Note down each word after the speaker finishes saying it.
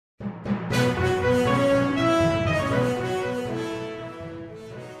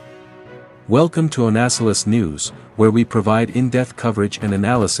Welcome to Onasilus News, where we provide in-depth coverage and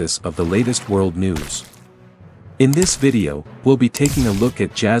analysis of the latest world news. In this video, we'll be taking a look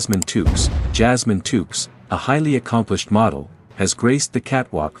at Jasmine Tookes. Jasmine Tookes, a highly accomplished model, has graced the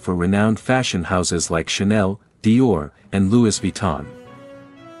catwalk for renowned fashion houses like Chanel, Dior, and Louis Vuitton.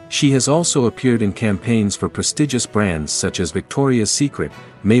 She has also appeared in campaigns for prestigious brands such as Victoria's Secret,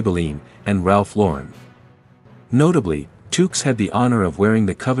 Maybelline, and Ralph Lauren. Notably, Tookes had the honor of wearing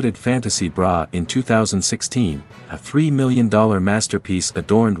the coveted fantasy bra in 2016, a $3 million masterpiece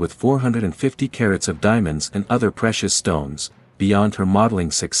adorned with 450 carats of diamonds and other precious stones. Beyond her modeling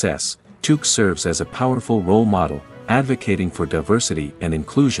success, Tookes serves as a powerful role model, advocating for diversity and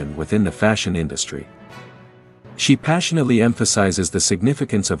inclusion within the fashion industry. She passionately emphasizes the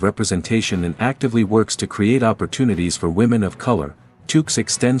significance of representation and actively works to create opportunities for women of color. Tookes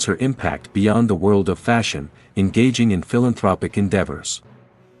extends her impact beyond the world of fashion, engaging in philanthropic endeavors.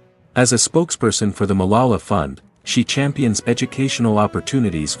 As a spokesperson for the Malala Fund, she champions educational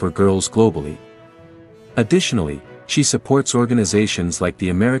opportunities for girls globally. Additionally, she supports organizations like the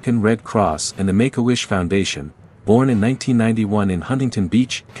American Red Cross and the Make-A-Wish Foundation. Born in 1991 in Huntington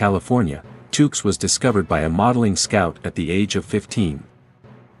Beach, California, Tookes was discovered by a modeling scout at the age of 15.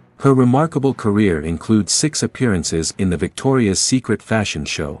 Her remarkable career includes 6 appearances in the Victoria's Secret fashion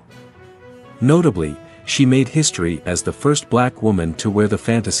show. Notably, she made history as the first black woman to wear the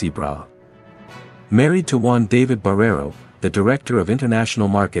fantasy bra. Married to Juan David Barrero, the director of international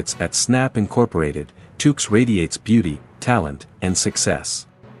markets at Snap Incorporated, Tookes radiates beauty, talent, and success.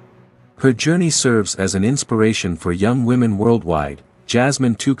 Her journey serves as an inspiration for young women worldwide.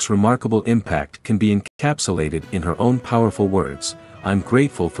 Jasmine Tookes' remarkable impact can be encapsulated in her own powerful words: "I'm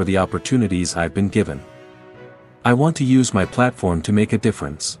grateful for the opportunities I've been given. I want to use my platform to make a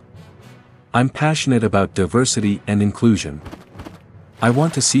difference. I'm passionate about diversity and inclusion. I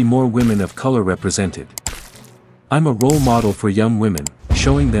want to see more women of color represented. I'm a role model for young women,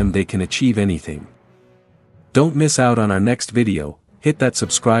 showing them they can achieve anything." Don't miss out on our next video. Hit that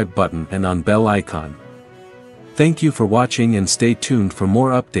subscribe button and on bell icon. Thank you for watching and stay tuned for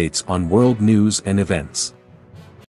more updates on world news and events.